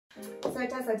So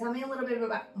Tessa, tell me a little bit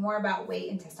more about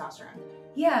weight and testosterone.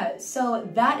 Yeah, so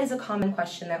that is a common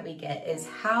question that we get is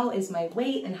how is my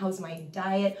weight and how's my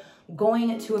diet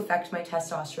going to affect my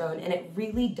testosterone? And it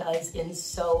really does in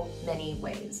so many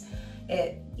ways.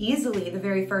 The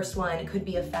very first one could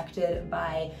be affected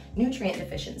by nutrient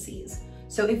deficiencies.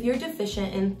 So if you're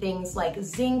deficient in things like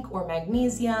zinc or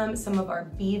magnesium, some of our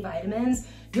B vitamins,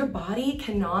 your body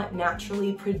cannot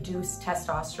naturally produce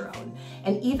testosterone.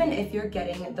 And even if you're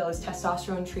getting those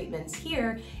testosterone treatments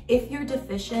here, if you're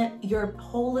deficient, your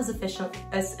hole is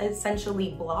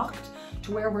essentially blocked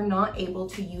to where we're not able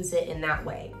to use it in that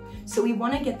way. So we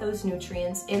want to get those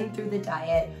nutrients in through the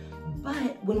diet.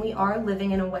 But when we are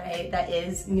living in a way that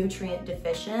is nutrient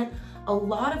deficient, a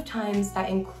lot of times that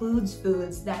includes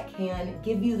foods that can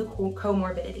give you the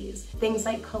comorbidities, things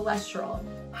like cholesterol,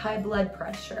 high blood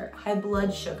pressure, high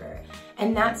blood sugar.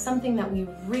 And that's something that we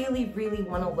really, really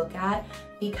want to look at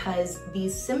because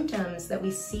these symptoms that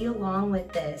we see along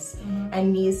with this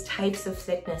and these types of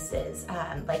sicknesses,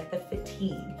 like the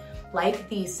fatigue, like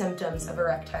the symptoms of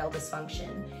erectile dysfunction.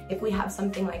 If we have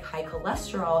something like high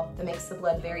cholesterol that makes the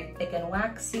blood very thick and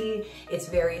waxy, it's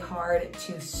very hard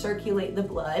to circulate the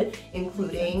blood,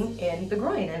 including in the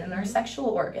groin and in our sexual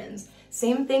organs.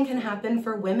 Same thing can happen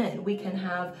for women. We can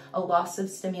have a loss of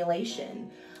stimulation.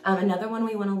 Another one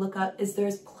we want to look up is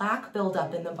there's plaque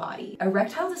buildup in the body.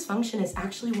 Erectile dysfunction is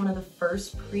actually one of the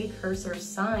first precursor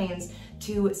signs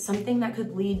to something that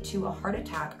could lead to a heart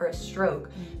attack or a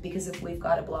stroke. Because if we've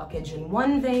got a blockage in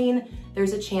one vein,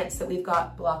 there's a chance that we've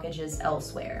got blockages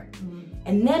elsewhere.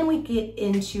 And then we get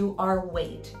into our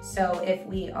weight. So if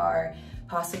we are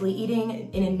possibly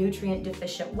eating in a nutrient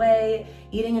deficient way,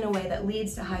 eating in a way that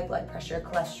leads to high blood pressure,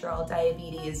 cholesterol,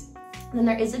 diabetes, then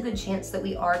there is a good chance that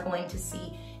we are going to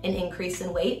see an increase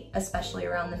in weight, especially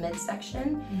around the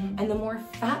midsection. And the more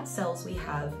fat cells we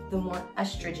have, the more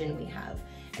estrogen we have.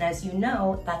 And as you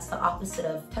know, that's the opposite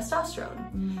of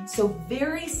testosterone. So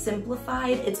very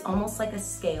simplified, it's almost like a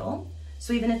scale.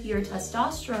 So even if your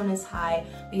testosterone is high,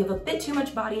 but you have a bit too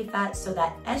much body fat, so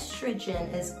that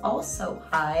estrogen is also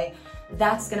high,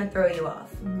 that's gonna throw you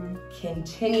off.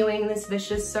 Continuing this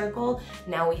vicious circle,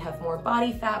 now we have more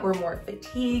body fat, we're more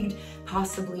fatigued,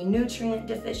 possibly nutrient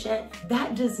deficient.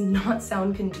 That does not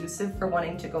sound conducive for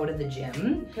wanting to go to the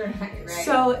gym. Right.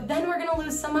 So then we're gonna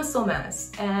lose some muscle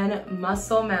mass, and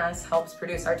muscle mass helps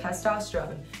produce our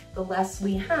testosterone. The less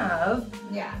we have,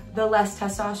 the less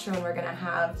testosterone we're gonna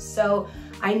have. So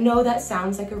I know that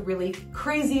sounds like a really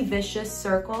crazy vicious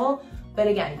circle, but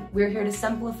again, we're here to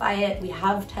simplify it. We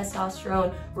have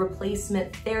testosterone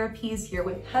replacement therapies here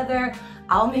with Heather.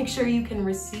 I'll make sure you can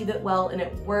receive it well and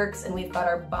it works, and we've got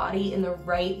our body in the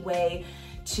right way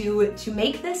to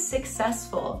make this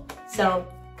successful. So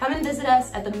come and visit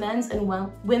us at the Men's and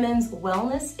Women's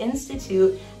Wellness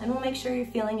Institute, and we'll make sure you're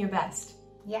feeling your best.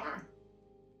 Yeah.